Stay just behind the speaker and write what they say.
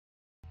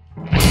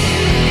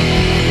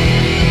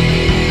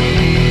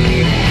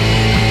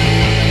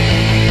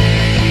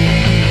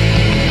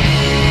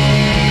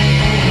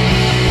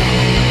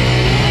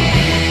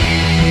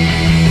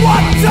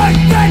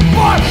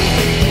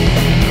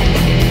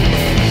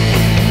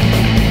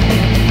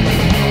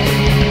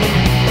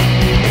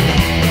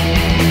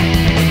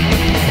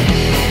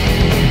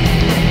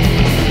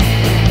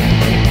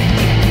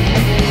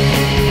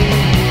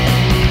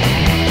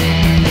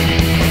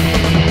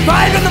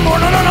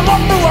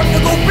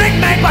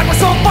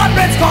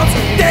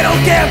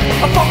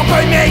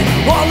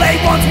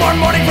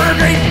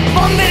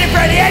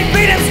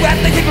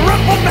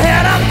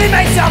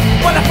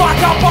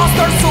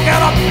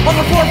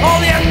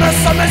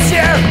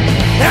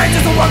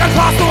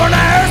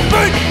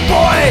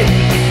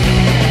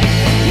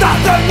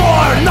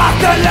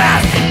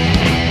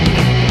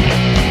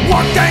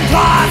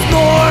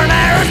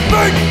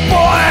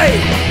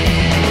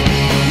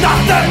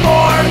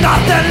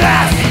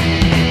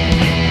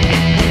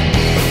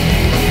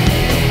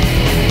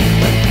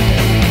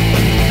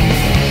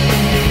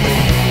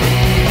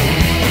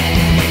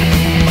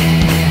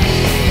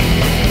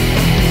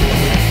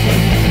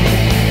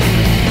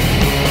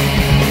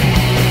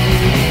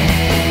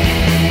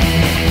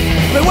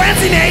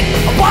he need,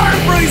 a battered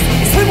and bruised.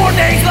 It's 2 more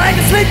days that I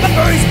can sleep and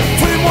booze.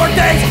 2 more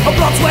days of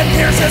blood, sweat, and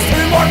tears. Just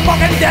 2 more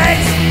fucking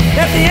days.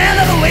 At the end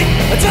of the week,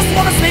 I just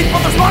wanna sleep, but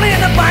there's money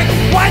in the bank.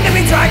 Wine to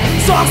be drank,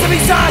 songs to be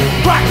sang,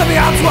 crack to be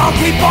out, so I'll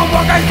keep on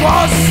working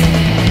cause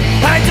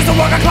I ain't just a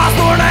working class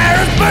Norn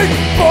Irish boot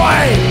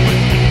boy.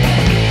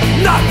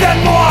 Nothing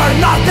more,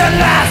 nothing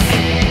less.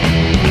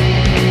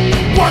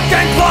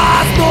 Working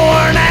class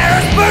Norn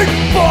Irish boot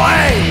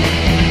boy.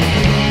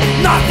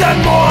 Nothing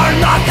more,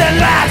 nothing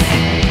less.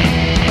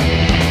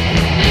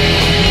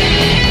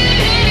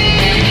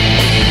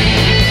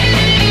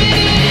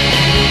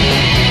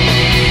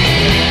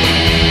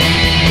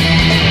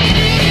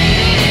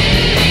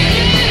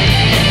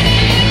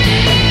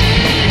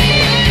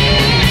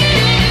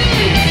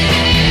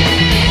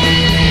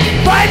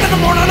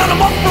 And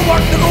I'm up for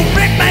work to go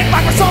break my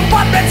back for some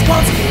fat rich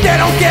cunts. They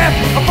don't give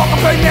a fuck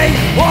about me.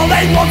 All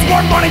they want's more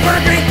money for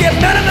a green. Give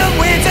minimum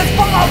wage, it's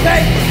fuck all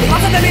pay. The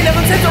cost of me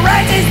living since the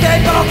rage is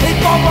dead. But I'll keep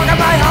on working,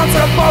 my hands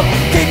are above.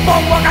 Keep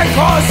on working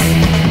cause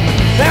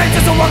I ain't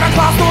just a working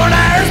class Norn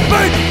Irish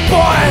boot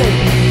boy.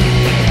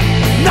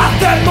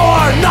 Nothing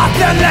more,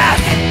 nothing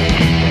less.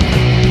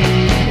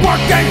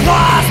 Working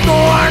class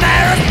Norn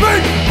Irish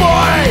boot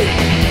boy.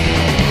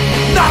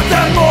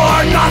 Nothing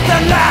more,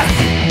 nothing less.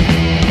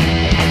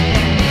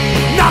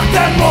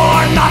 Nothing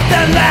more,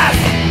 nothing less.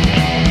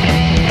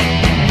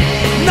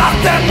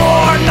 Nothing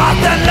more,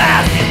 nothing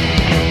less.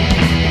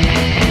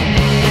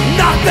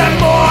 Nothing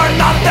more,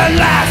 nothing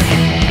less.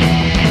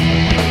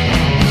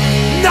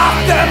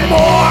 Nothing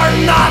more.